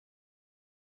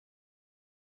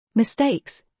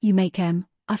Mistakes, you make 'em,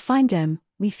 I find 'em,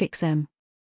 we fix 'em.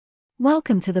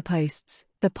 Welcome to The Posts,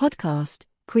 the podcast,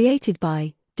 created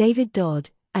by David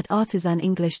Dodd at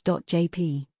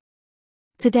artisanenglish.jp.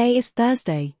 Today is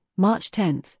Thursday, March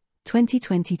 10th,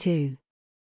 2022.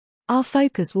 Our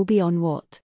focus will be on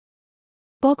what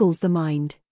boggles the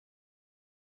mind.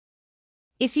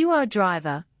 If you are a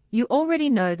driver, you already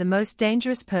know the most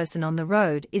dangerous person on the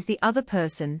road is the other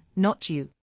person, not you.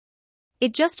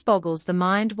 It just boggles the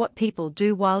mind what people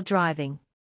do while driving.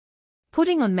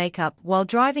 Putting on makeup while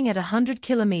driving at 100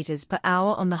 kilometers per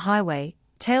hour on the highway,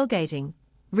 tailgating,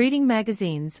 reading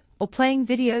magazines, or playing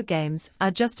video games are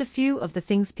just a few of the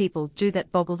things people do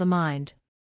that boggle the mind.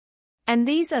 And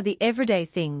these are the everyday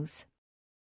things.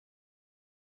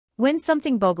 When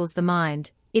something boggles the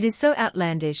mind, it is so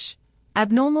outlandish,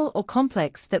 abnormal or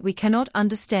complex that we cannot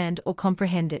understand or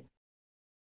comprehend it.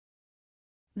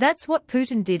 That's what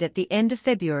Putin did at the end of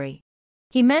February.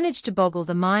 He managed to boggle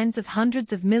the minds of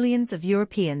hundreds of millions of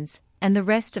Europeans, and the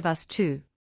rest of us too.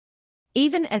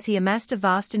 Even as he amassed a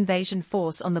vast invasion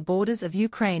force on the borders of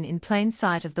Ukraine in plain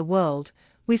sight of the world,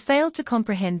 we failed to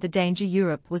comprehend the danger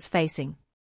Europe was facing.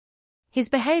 His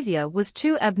behavior was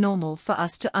too abnormal for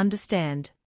us to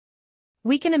understand.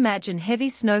 We can imagine heavy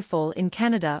snowfall in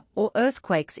Canada or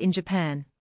earthquakes in Japan.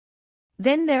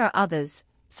 Then there are others,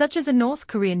 such as a North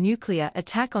Korean nuclear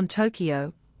attack on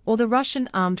Tokyo, or the Russian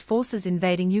armed forces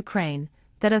invading Ukraine,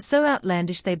 that are so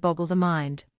outlandish they boggle the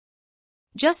mind.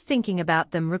 Just thinking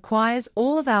about them requires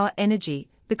all of our energy,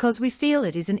 because we feel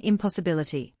it is an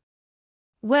impossibility.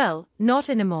 Well, not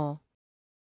anymore.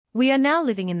 We are now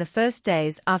living in the first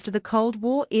days after the Cold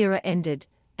War era ended,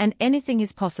 and anything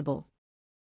is possible.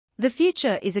 The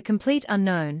future is a complete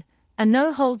unknown, a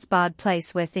no-holds-barred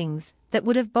place where things that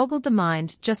would have boggled the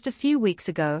mind just a few weeks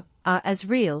ago are as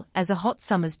real as a hot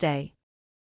summer's day.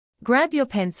 Grab your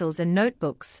pencils and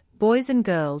notebooks, boys and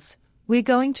girls, we're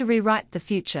going to rewrite the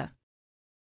future.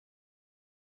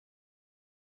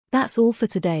 That's all for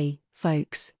today,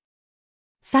 folks.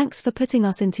 Thanks for putting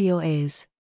us into your ears.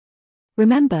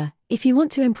 Remember, if you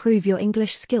want to improve your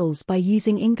English skills by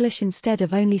using English instead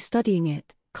of only studying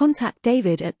it, contact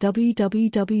David at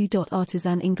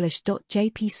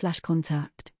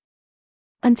www.artisanenglish.jp/contact.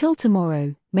 Until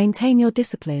tomorrow, maintain your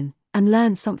discipline and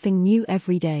learn something new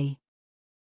every day.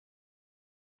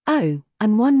 Oh,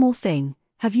 and one more thing,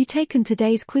 have you taken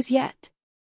today's quiz yet?